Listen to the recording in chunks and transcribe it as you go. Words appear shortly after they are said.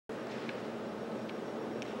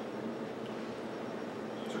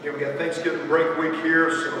Again, we got Thanksgiving break week here,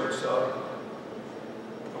 so it's no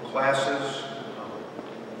classes.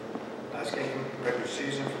 Last game, regular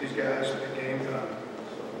season for these guys, big game.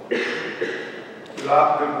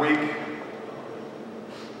 Good week.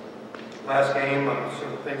 Last game,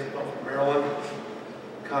 some things that come from Maryland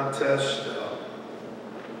contest.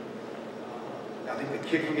 I think the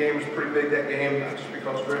kicking game was pretty big that game, not just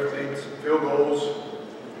because Griff made some field goals.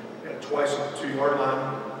 We had twice on the 2-yard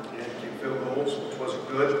line and kicked field goals, which wasn't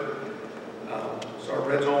good. So our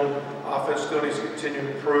red zone offense still needs to continue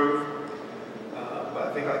to improve. But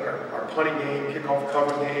I think like our punting game, kickoff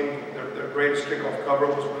cover game, their greatest kickoff cover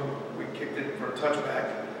was when we kicked it for a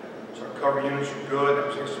touchback. So our cover units were good. That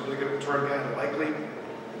was against a really good return guy and Likely.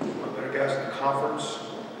 One of the better guys in the conference.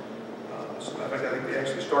 So I think they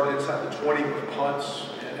actually started inside the 20 with punts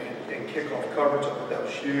and kickoff coverage. I thought that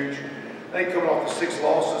was huge. I think coming off the 6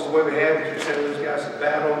 losses, the way we had, we keep sending those guys to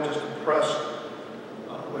battle, just impressed.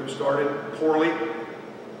 The way we started poorly.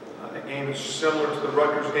 That game is similar to the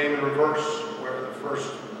Rutgers game in reverse, where the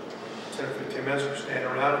first 10 or 15 minutes we're standing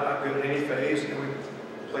around and not good at any phase, and then we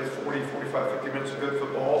played 40, 45, 50 minutes of good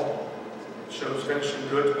football. It shows finishing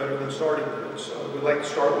good is better than starting good. So we like to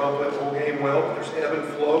start well, play the whole game well. There's ebb and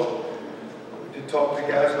flow. We did talk to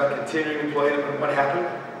guys about continuing to play and what happened.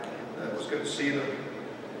 That was good to see that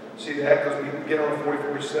because we can get on a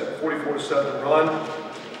 44-7 run.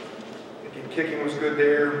 Again, kicking was good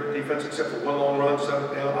there. Defense, except for one long run,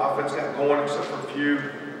 7 down. Offense got going, except for a few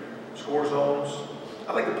score zones.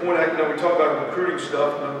 I'd like to point out, we talk about recruiting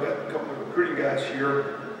stuff, and I've got a couple of recruiting guys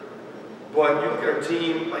here. But you look at our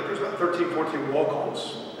team, like there's about 13, 14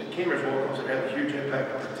 walk-ons. And Cambridge walk-ons that had a huge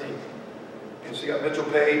impact on our team. And so you got Mitchell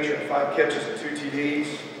Page, 5 catches and 2 TDs.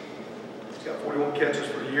 He's got 41 catches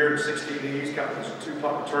for a year and 6 TDs, counting his 2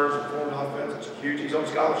 punt returns and 4 on offense. That's huge. He's on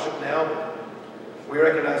scholarship now. We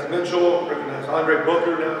recognize Mitchell, recognize Andre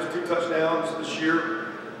Booker now has 2 touchdowns this year.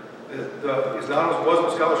 Was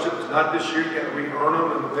on scholarship, it's not this year. You got to re-earn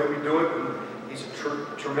them and the way we do it. And he's a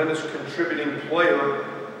tremendous contributing player.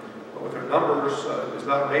 But with their numbers, is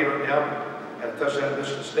not made right now. Had a touchdown at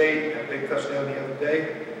Michigan State, had a big touchdown the other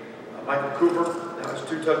day. Michael Cooper now has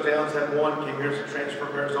 2 touchdowns, had 1. Came here as a transfer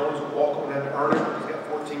from Arizona, so walk-on, had to earn it. He's got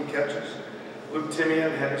 14 catches. Luke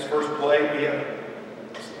Timian had his first play. He had an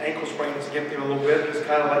ankle sprain that's gimped him a little bit. He's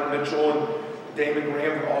kind of like Mitchell and Damon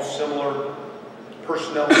Graham. They're all similar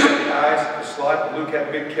personnel guys. The slot. Luke had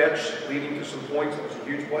a big catch, leading to some points. That was a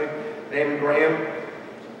huge play. Damon Graham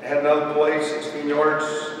had another play, 16 yards,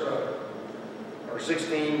 or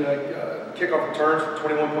 16 kickoff returns for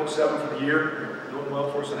 21.7 for the year. Doing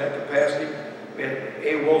well for us in that capacity. We had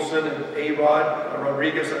A. Wilson and A.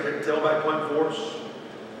 Rodriguez up there at tailback playing for us.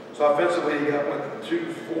 So offensively, you got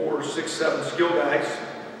 2, 4, 6, 7 skill guys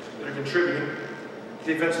that are contributing.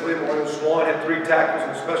 Defensively, Mario Swan had 3 tackles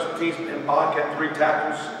on special teams, and Bach had 3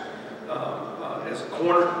 tackles as a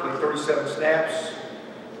corner, played 37 snaps.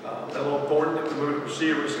 A little important that we moved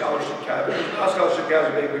receiver, scholarship guy. But not scholarship guys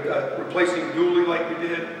are big. We replacing Dooley like we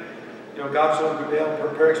did. Godson, Goodell,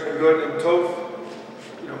 Perrick's been good, and Toth.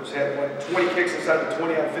 He's had 20 kicks inside the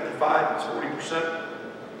 20 out of 55. That's 40%.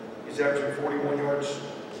 He's averaging 41 yards,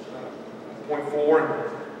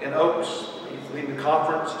 0.4. And Oaks, he's leading the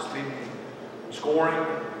conference. He's leading scoring,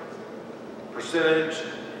 percentage,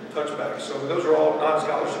 touchbacks. So those are all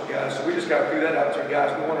non-scholarship guys. So we just got to do that out there,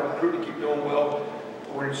 guys. We want our recruit to keep doing well.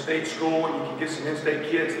 We're in state school, and you can get some in-state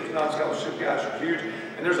kids. Those non-scholarship guys are huge.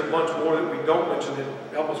 And there's a bunch more that we don't mention that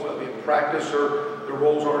help us whether in practice or their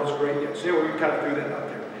roles aren't as great yet. So we kind of do that out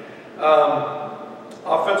there.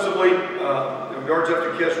 Offensively, yards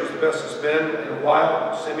after catch was the best it's been in a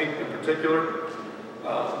while, Semi in particular.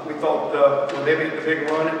 We thought when they made the big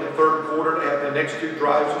run in the 3rd quarter, they had the next 2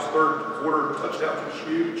 drives, those 3rd quarter touchdowns was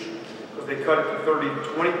huge because they cut it to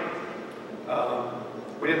 30-20.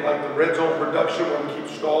 We didn't like the red zone production when we keep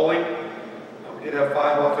stalling. We did have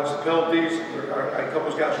 5 offensive penalties. A couple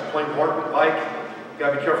of guys are playing hard with Mike. You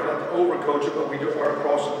got to be careful not to overcoach it, but we are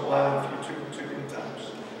crossing the line a few too many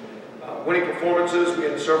times. Winning performances, we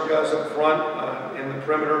had several guys up front in the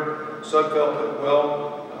perimeter. Sudfeld played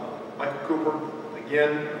well. Michael Cooper,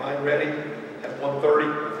 again, line ready at 130.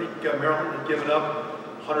 I think Maryland had given up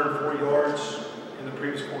 104 yards in the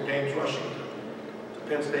previous 4 games rushing to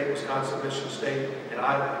Penn State, Wisconsin, Michigan State, and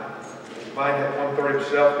Iowa. Vine had 130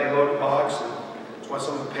 himself. They loaded box. And that's why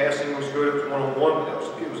some of the passing was good. It was one-on-one,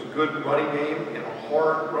 but it was a good running game and a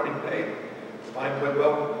hard running day. Vine played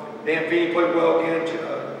well. Dan Feeney played well again.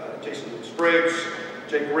 Jason Spriggs,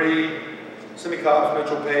 Jake Reed, Semi Cobbs,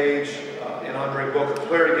 Mitchell Page, and Andre Booker.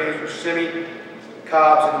 Player of the games were Semi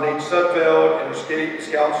Cobbs and Nate Sudfeld, and the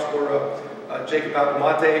scouts were Jacob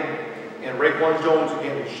Almonte, And Raekwon Jones,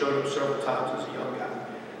 again, he showed up several times as a young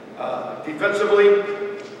guy. Defensively,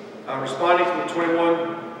 responding from the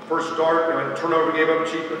 21, first start, they had a turnover, gave up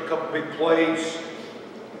cheap, but a couple big plays.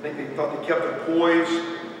 I think they thought they kept their poise.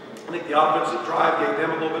 I think the offensive drive gave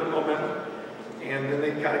them a little bit of momentum. And then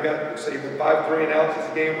they kind of got, say, the 5 3-and-outs as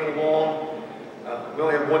the game went along. We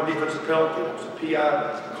only had one defensive penalty. It was a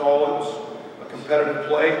PI call. It was a competitive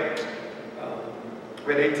play.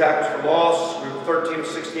 We had 8 tackles for loss. We were 13 of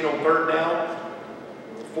 16 on 3rd down,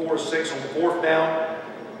 4 of 6 on 4th down.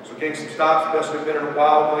 So getting some stops, the best we've been in a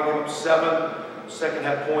while. We only gave up 7. Second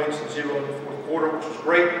had points and 0 in the 4th quarter, which was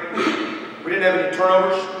great. We didn't have any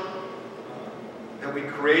turnovers that we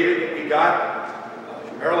created, that we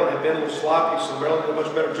got. Maryland had been a little sloppy, so Maryland did a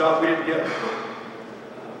much better job. We didn't get them.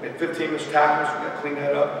 We had 15 missed tackles. We got to clean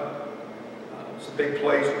that up. Some big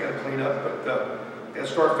plays we got to clean up, but got to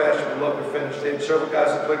start fast and we love to finish. They had several guys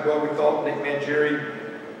that played well. We thought Nick Mangieri,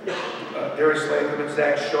 Darius Latham, and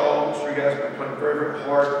Zach Shaw. Those 3 guys have been playing very, very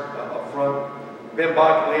hard up front. Ben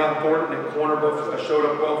Bach and Leon Thornton at corner both showed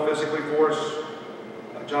up well physically for us.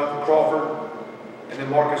 Jonathan Crawford, and then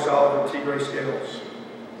Marcus Oliver and T. Gray Scales.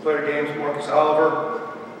 Player games, Marcus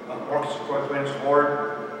Oliver. Marcus is probably playing as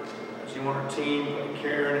hard as he on our team, playing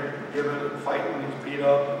caring and giving and fighting. He's beat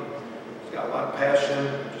up. He's got a lot of passion.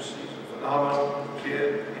 He's a phenomenal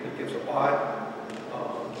kid, and he gives a lot.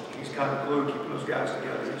 He's kind of glue keeping those guys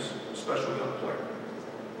together. He's a special young player.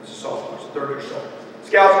 This is a sophomore. He's a 3rd-year sophomore.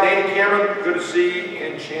 Scouts, Danny Cameron, good to see,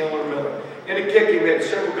 and Chandler Miller. In the kicking, we had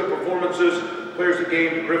several good performances. Players of the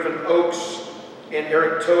game, Griffin Oakes and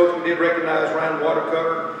Eric Toth. We did recognize Ryan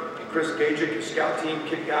Watercutter and Chris Gajic, the scout team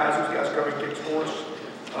kick guys. Those guys covering kicks for us.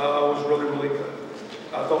 Was really, really good.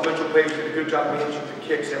 I thought Mitchell Page did a good job managing the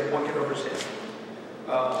kicks. Had one get over his head.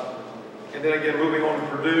 And then again, moving on to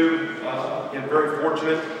Purdue. Again, very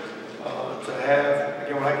fortunate to have,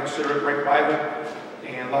 again, what I consider a great rival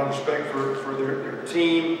and a lot of respect for their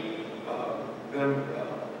team. Then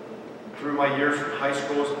through my years from high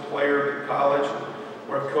school as a player to college,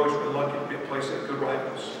 where I've coached, been lucky to be a place that had good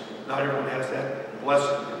rivals. Not everyone has that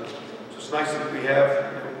blessing. So it's nice that we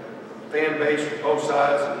have fan base from both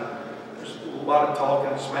sides, and there's a lot of talk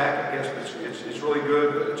and smack, I guess, but it's really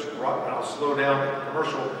good. But it's, and I'll slow down the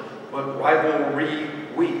commercial, but rivalry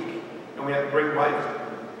week, and we have a great rival,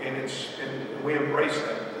 and we embrace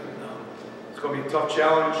that. And, it's going to be a tough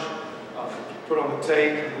challenge. Put on the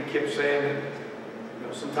tape, and we keep saying that.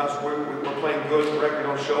 Sometimes we're playing good, the record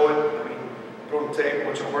don't show it. I mean, put on the tape,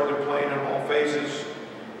 watch how hard they're playing in all phases.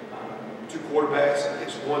 2 quarterbacks,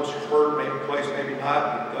 it's one's hurt, maybe plays, maybe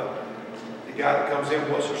not. The guy that comes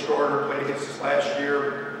in was a starter, played against us last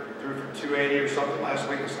year, threw for 280 or something last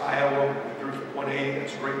week against Iowa, threw for 180.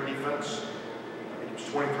 That's a great defense. I think it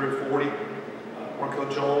was 23 or 40. Marco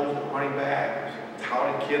Jones, running back,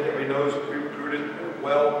 talented kid that everybody knows, we recruited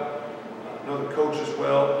well. Know the coach as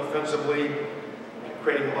well, defensively.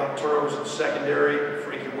 Creating a lot of turnovers in secondary.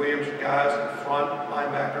 Frankie Williams, guys in front,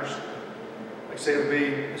 linebackers. Like I say,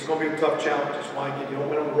 it's going to be a tough challenge. That's why you don't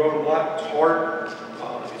win on the road a lot. It's hard.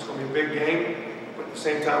 It's going to be a big game. But at the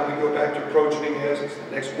same time, we go back to approaching it as it's the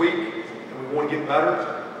next week, and we want to get better.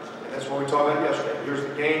 And that's what we talked about yesterday. Here's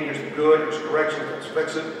the game. Here's the good. Here's the correction. Let's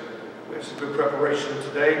fix it. We have some good preparation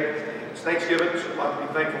today. And it's Thanksgiving, so a lot to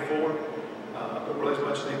be thankful for. But really, as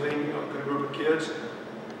much as anything, a good group of kids.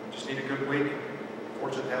 Just need a good week.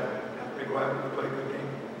 Fortunate to have a big rival to play a good game.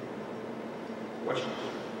 Questions?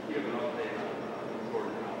 You have an update on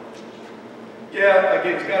Gordon Howard? Yeah,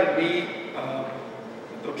 again, it's got to be.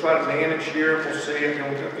 They'll try to manage here. We'll see.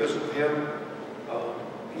 Again, we're going to visit with him.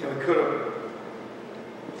 He could have.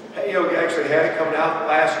 He actually had it coming out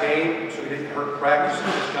last game, so he didn't hurt practice. He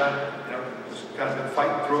just kind of been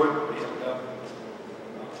fighting through it.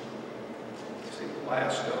 And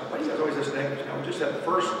last, why do you guys always this name? We just had the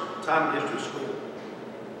first time in history of school.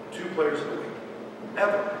 2 players in the week.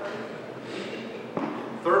 Ever.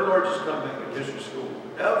 3rd largest comeback in history of school.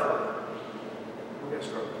 Ever. We're going to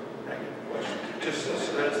start ranking the question. Just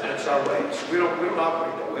that's our way. We don't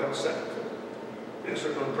operate that way on the second floor. We just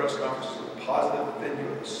start doing press conferences with a positive venue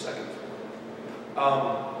on the second floor.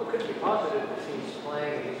 Well, it could be positive if he's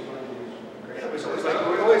playing. He's one of these great. Yeah, it's always like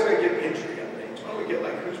we always got to get injury updates. Why don't we get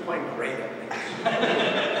like who's playing great updates?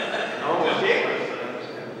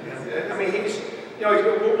 I mean, he's.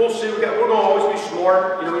 We'll see. We're going to always be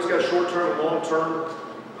smart. He's got short-term and long-term.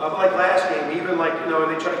 But like last game, even like, they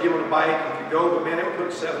try to give him a bike if you go, but man, they were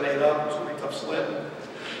putting 7-8 up. It's going to be tough sledding.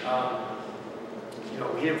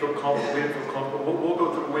 He didn't feel comfortable. We didn't feel comfortable. We'll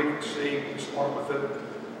go through the week and see, be smart with it.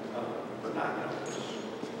 But not,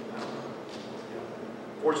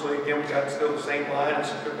 fortunately, again, we got still the same line and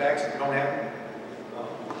some good backs that we don't have.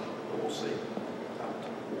 We'll see.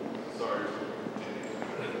 Sorry.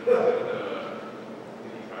 Did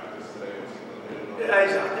he practice today? Was he limited? Yeah,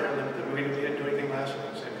 he's out there limited. We didn't do anything last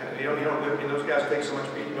week. Same kind of, you don't live, those guys take so much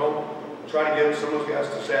beat. You don't try to get some of those guys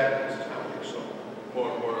to Saturdays. It's not here, so. More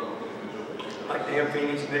individual. Like Dan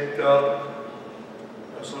Feeney's nicked up.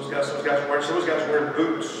 Some of those guys wearing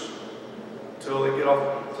boots till they get off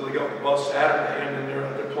the bus Saturday, and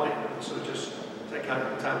then they're playing. So just that kind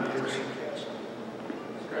of time of year. This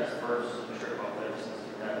guy's first trip out there since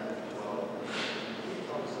he had 12.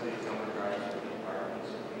 Obviously, he's going to drive to the environment.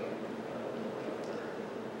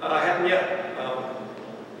 I haven't yet.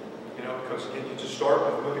 Because again, you just start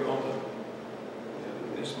with moving on to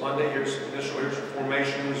this Monday. Here's your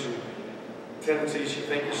formations and tendencies you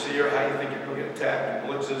think you see, or how you think you're going to get attacked,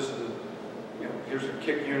 blitzes, and here's your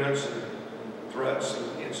kick units and threats,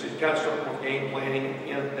 and so you kind of start with game planning. At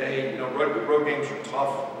the end of the day, road games are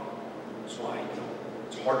tough. That's why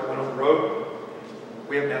it's hard to win on the road.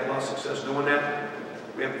 We haven't had a lot of success doing that.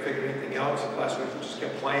 We haven't figured anything out. So last week we just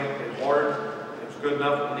kept playing hard. It was good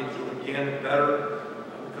enough. We need to do it again better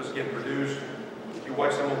because again, produced. If you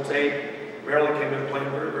watch them on tape, Maryland came in playing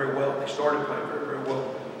very, very well. They started playing very, very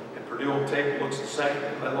well. And Purdue on tape looks the same,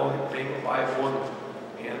 let alone being a 5-1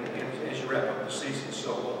 and as you wrap up the season.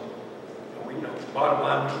 So, bottom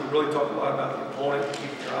line, we really talk a lot about the opponent,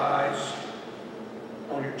 keeping your eyes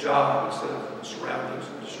on your job instead of surroundings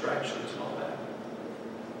and distractions and all that.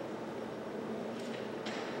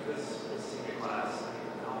 This senior class,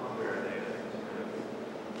 where are they?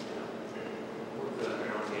 What's the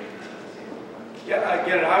Maryland game? Yeah,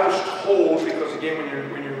 again, I was told, because again,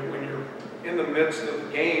 when you're in the midst of the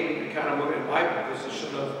game, you kind of move in my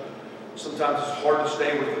position of sometimes it's hard to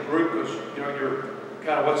stay with the group because you're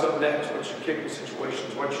kind of what's up next, what's your kicking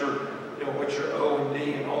situations, what's your O and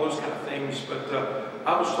D and all those kind of things. But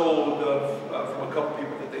I was told from a couple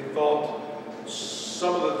people that they thought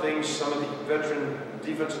some of the things some of the veteran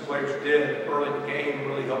defensive players did early in the game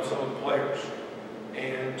really helped some of the players.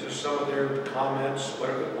 And just some of their comments,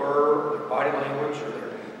 whatever they were, their body language or their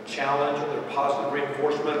challenge or their positive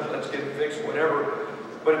reinforcement, let's get it fixed, whatever.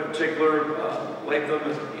 But in particular, Latham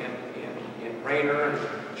and Rayner and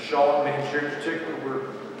Shaw and Mangier in particular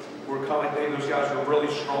were kind of like those guys were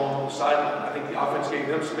really strong on the sideline. I think the offense gave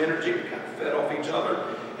them some energy. We kind of fed off each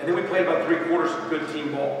other. And then we played about 3/4 of good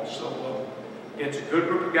team ball. So it's a good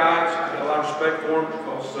group of guys. I got a lot of respect for them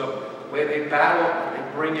because the way they battle,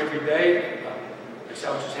 they bring every day. I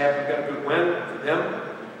was just happy we got a good win for them.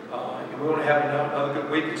 And we want to have another good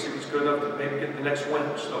week and see what's good enough to maybe get the next win.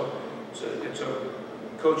 So it's a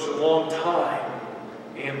coach a long time.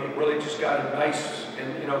 But really just got a nice, and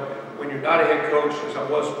when you're not a head coach, as I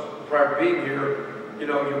was prior to being here,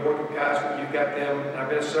 you're working guys, but you've got them, and I've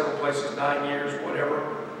been in several places, 9 years, whatever.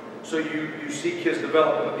 So you see kids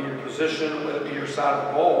develop, whether it be your position, whether it be your side of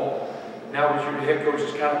the ball. Now as your head coach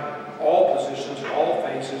is kind of all positions and all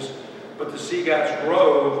phases, but to see guys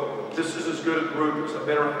grow, this is as good a group as I've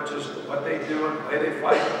been around, just what they do, the way they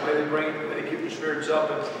fight, the way they bring it, the way they keep their spirits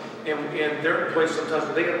up, and they're in a place sometimes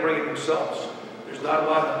where they got to bring it themselves. There's not a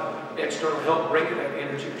lot of external help bringing that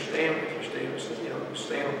energy. You're staying with you,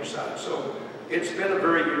 staying on your side. So it's been a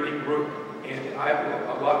very unique group, and I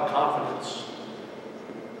have a lot of confidence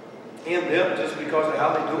in them just because of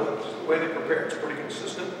how they do it. Just the way they prepare, it's pretty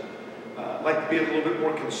consistent. I'd like to be a little bit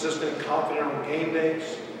more consistent and confident on game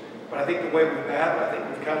days, but I think the way we battle, I think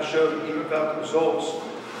we've kind of showed, even without the results,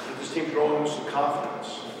 that this team's growing with some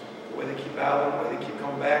confidence. The way they keep battling, the way they keep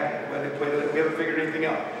coming back, the way they play, we haven't figured anything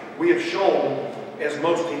out. We have shown, as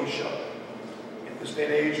most teams show, in this day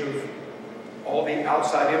and age of all the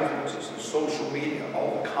outside influences, the social media,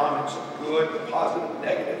 all the comments of good, positive,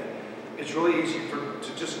 negative, it's really easy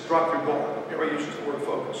to just drop your guard. Everybody uses the word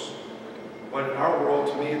focus. But in our world,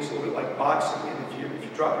 to me, it's a little bit like boxing. And if you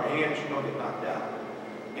drop your hands, you don't get knocked out.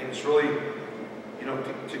 And it's really,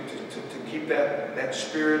 to keep that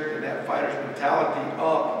spirit and that fighter's mentality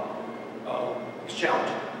up, it's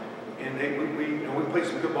challenging. And we played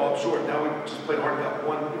some good ball up short. Now we just played hard about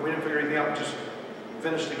one. We didn't figure anything out. We just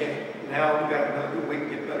finished the game. Now we've got another good week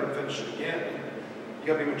to get better and finish it again. And you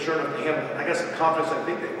got to be mature enough to handle it. And I got some confidence. I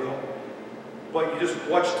think they will. But you just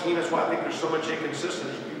watch teams. That's why I think there's so much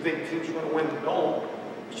inconsistency. You think teams are going to win, they don't.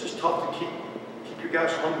 It's just tough to keep your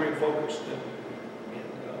guys hungry and focused. And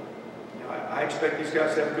I expect these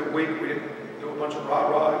guys to have a good week. We didn't do a bunch of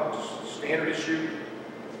rah-rah, just standard issue.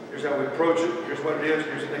 Here's how we approach it. Here's what it is.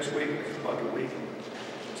 Here's the next week. It's a bucket week.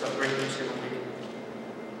 It's a great Thanksgiving week.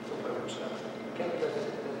 Kevin, does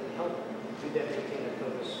it help do that maintain a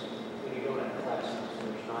focus when you go into class? So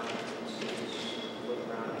there's not students look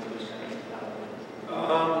around and just kind of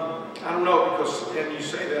I don't know, because and you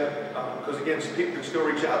say that because again, people can still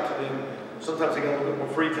reach out to them. Sometimes they got a little bit more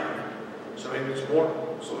free time, so maybe it's more.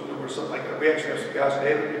 So we're something like that. We actually have some guys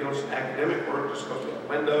today that we doing some academic work just because we got a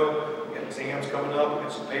window, we got exams coming up, we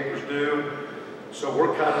got some papers due. So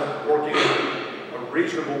we're kind of working a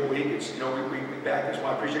reasonable week. It's, we back. That's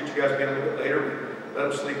why I appreciate you guys being a little bit later. We let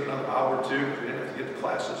them sleep another hour or two because we didn't have to get to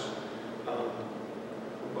classes.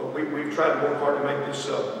 But we've tried to work hard to make this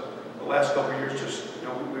the last couple of years just,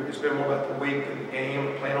 it's been more about the week than the game,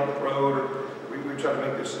 or playing on the road, or we try to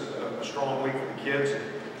make this a strong week for the kids. And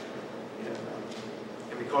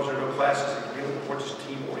because there are no classes, it can be a little more just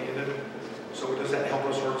team-oriented. So does that help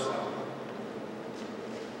us hurt us out?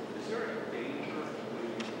 Is there a danger when you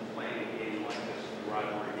play a game like this,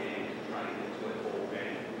 rivalry game, and trying to get to a whole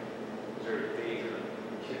game? Is there a danger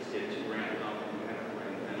kids get too ramped up and you have to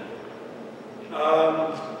bring them in?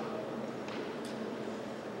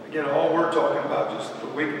 Again, all we're talking about is the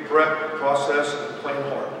week prep process and playing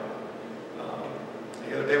hard.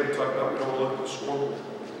 The other day we talked about we don't look at the scoreboard.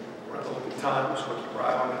 We're not going to look at time. We're supposed to keep our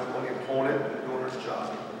eye on the opponent and doing our job.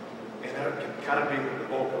 And that can kind of be the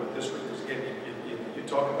bulk of it this week. Because again, you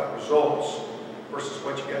talk about results versus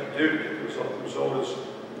what you got to do to get the result. The result is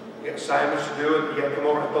you got assignments to do it. You got to come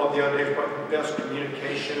over. I thought the other day was probably the best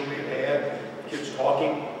communication we had. Kids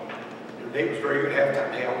talking. Nate was very good at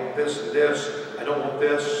halftime. Hey, I want this and this. I don't want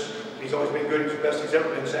this. He's always been good. He's the best he's ever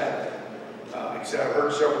been Saturday. Like I said, I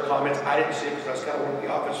heard several comments. I didn't see it because I was kind of one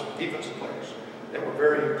of the defensive players that were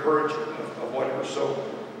very encouraging of whatever. So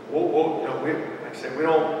like I said, we're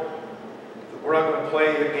not going to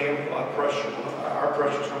play a game with a lot of pressure. Our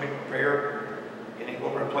pressure is going to be prepared and then go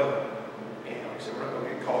over and play it. And like I said, we're not going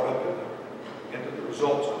to get caught up into the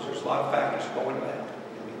results because there's a lot of factors going into that.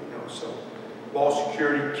 So ball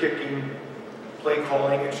security, kicking, play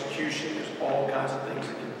calling, execution, there's all kinds of things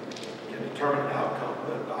that can determine an outcome.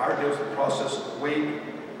 But our deal is the process of the week.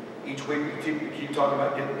 Each week we keep talking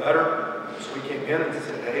about getting better. So we came in and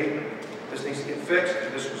said, hey, this needs to get fixed.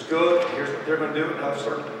 This was good. Here's what they're going to do. And now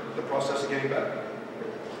start the process of getting better.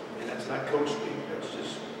 And that's not coach speak. That's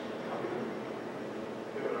just how we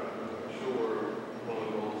do it. I'm sure one of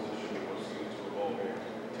the goals this year was to evolve and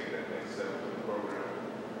take that next step in the program.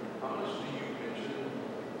 How much do you mention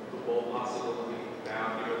the bowl possibility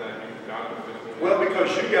now, given that you've got the 15? Well, because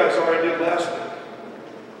you guys already did last week.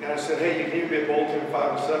 And I said, hey, you need to be a bowl team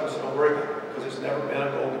 5 and 7, so don't worry about it. Because it's never been a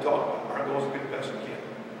goal we talk about. Our goal is to be the best we can.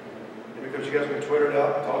 And because you guys have been Twittered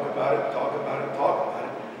out, talk about it,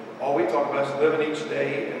 all we talk about is living each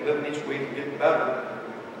day and living each week and getting better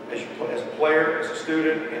as a player, as a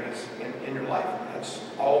student, and as in your life. That's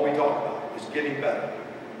all we talk about, is getting better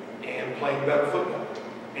and playing better football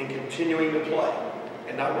and continuing to play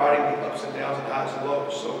and not riding the ups and downs and highs and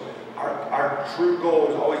lows. So our true goal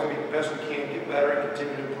is always to be the best we can, get better, and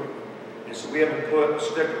continue to improve. And so we haven't put a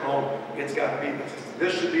sticker on, it's got to be this.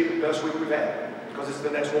 This should be the best week we've had because it's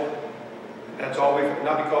the next one. And that's all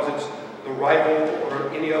not because it's the rival or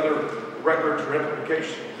any other records or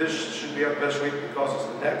implications. This should be our best week because it's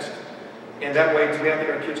the next. And that way, to me, I think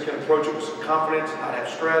our kids can approach it with some confidence, not have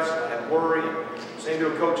stress, not have worry. Same to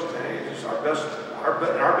a coach, man. It's just our best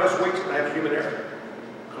week's going to have human error.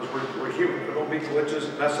 Because we're human. There are going to be glitches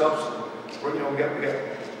and mess ups. We got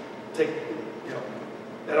to take,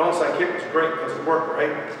 that onside kick was great because it worked,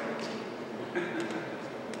 right?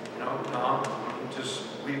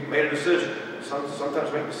 We made a decision.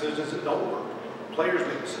 Sometimes make decisions that don't work. Players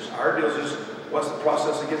make decisions. Our deal is just what's the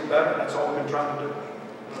process of getting better. That's all we've been trying to do.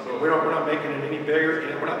 We're not making it any bigger.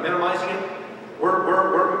 We're not minimizing it. We're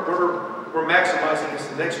maximizing it.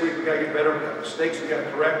 So next week we got to get better. We got mistakes we got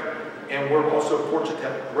to correct. And we're also fortunate to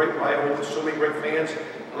have a great rival with so many great fans.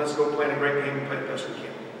 And let's go play in a great game and play the best we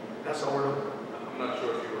can. That's all we're doing. I'm not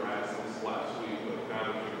sure if you were asked this last week, but now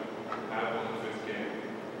that you have won the 5th game,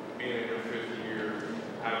 being in your 5th year,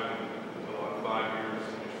 having 5 years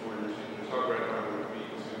in your 4 years, how gratifying would it be to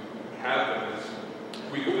have them this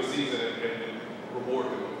week of the season and reward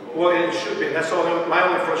them? Well, it should be. That's all. My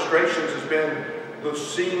only frustrations has been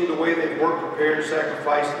seeing the way they've worked, prepared,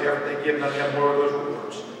 sacrificed, the effort they give, not have more of those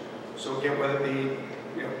rewards. So again, whether it be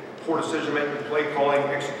poor decision making, play calling,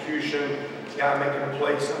 execution, guy making a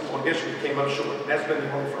play, something. Well, I guess we came up short. That's been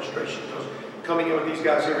the only frustration. Because coming in with these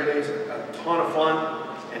guys every day is a ton of fun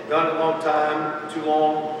and done it a long time, too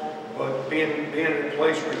long. But being in a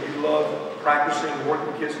place where you love practicing and working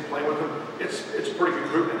with kids and playing with them, it's a pretty good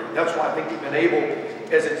group in there. That's why I think we've been able,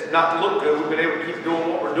 as it's not looked good, we've been able to keep doing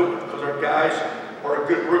what we're doing because our guys are a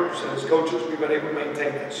good group. And as coaches, we've been able to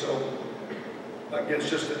maintain that. So again, it's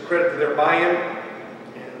just a credit to their buy-in.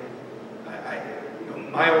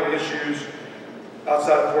 And my only issues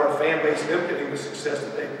outside of our fan base, them getting the success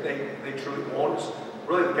that they truly want is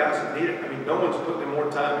really the guys that need it. I mean, no one's putting in more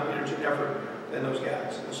time and energy and effort than those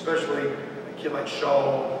guys, especially a kid like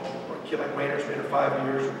Shaw or a kid like Maynard's been here 5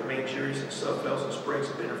 years, with the Mancheries and Sudfelds and Spriggs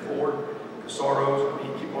have been here 4, Casaros. I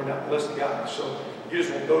mean, you keep going down the list of guys. So you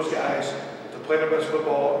just want those guys to play their best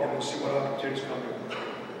football and then see what opportunities come to them.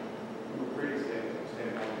 From a pretty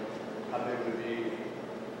standpoint, how big would it be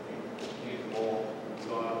use the ball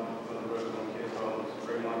going up for the road on kids' homes,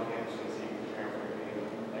 bring them on campus and see parents for a game,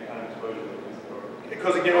 that kind of exposure that is important.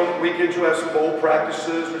 Because again, on the weekends you have some bowl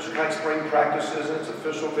practices, which are kind of spring practices, and it's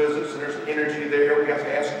official visits, and there's energy there. We got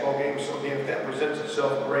basketball games, so again, if that presents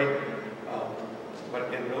itself, great. But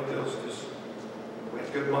again, real deal is just, we have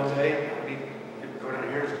a good Monday, and we go down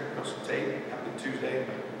here and go some tape, have a good Tuesday,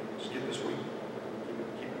 just get this week, keep it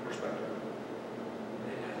in perspective.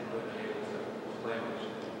 They have to put able to play much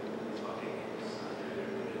these bucket games under their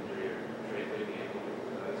injury or trade their gamble,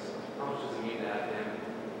 because how much does it mean to have him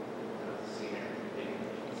as a senior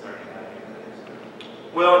starting out here?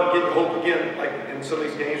 Well, and again, hope again, like in some of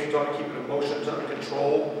these games, we're talking keeping emotions under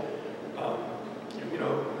control.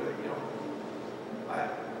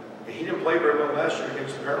 He didn't play very well last year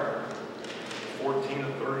against Maryland. 14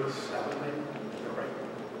 of 37, maybe. You're right.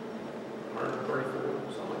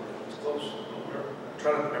 134, something like that. It's close. I'm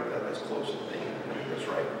trying to remember that. That's close to me. I think that's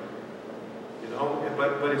right. You know,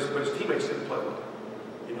 but his teammates didn't play well.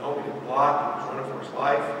 You know, we didn't block. He was running for his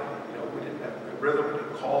life. You know, we didn't have a good rhythm. We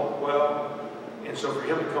didn't call it well. And so for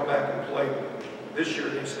him to come back and play this year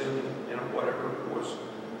against them, you know, whatever, was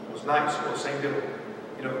nice. Well, same deal.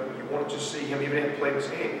 You know, you want to just see him, even if he played this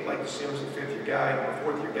game, you'd like to see him as a fifth-year guy or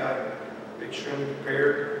fourth-year guy, be extremely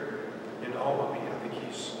prepared. You know, I mean, I think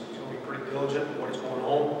he's going to be pretty diligent in what he's going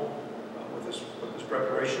on with this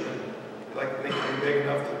preparation. And I'd like to think he'll be big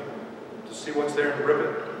enough to see what's there and rip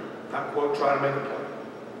it. Not, quote, try to make a play.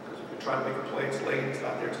 Because if you're trying to make a play, it's late, it's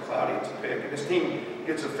not there, it's cloudy, it's a pick. And this team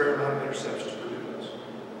gets a fair amount of interceptions per does.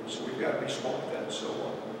 So we've got to be smart with that. So,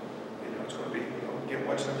 you know, it's going to be, you know, again,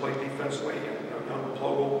 watching them play defensively. Young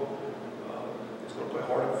Plogle is going to play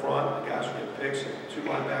hard up front. The guys are getting picks, and 2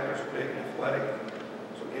 linebackers are big and athletic.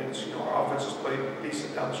 So again, it's, you know, our offense has played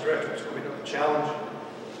decent down the stretch, but it's going to be another challenge.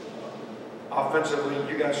 Offensively,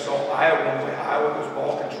 you guys saw Iowa play. Iowa was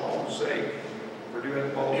ball control. Say Purdue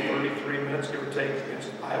had the ball 33 minutes, give or take,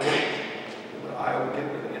 against Iowa. But Iowa getting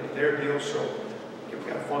to the end of their deal. So we've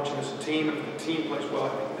got to function as a team. And if the team plays well, I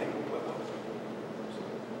think they will play well.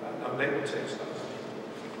 So I'm able to say stuff.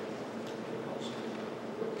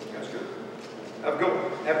 That's good. Have a good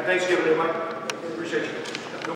one. Happy Thanksgiving, everybody. Appreciate you.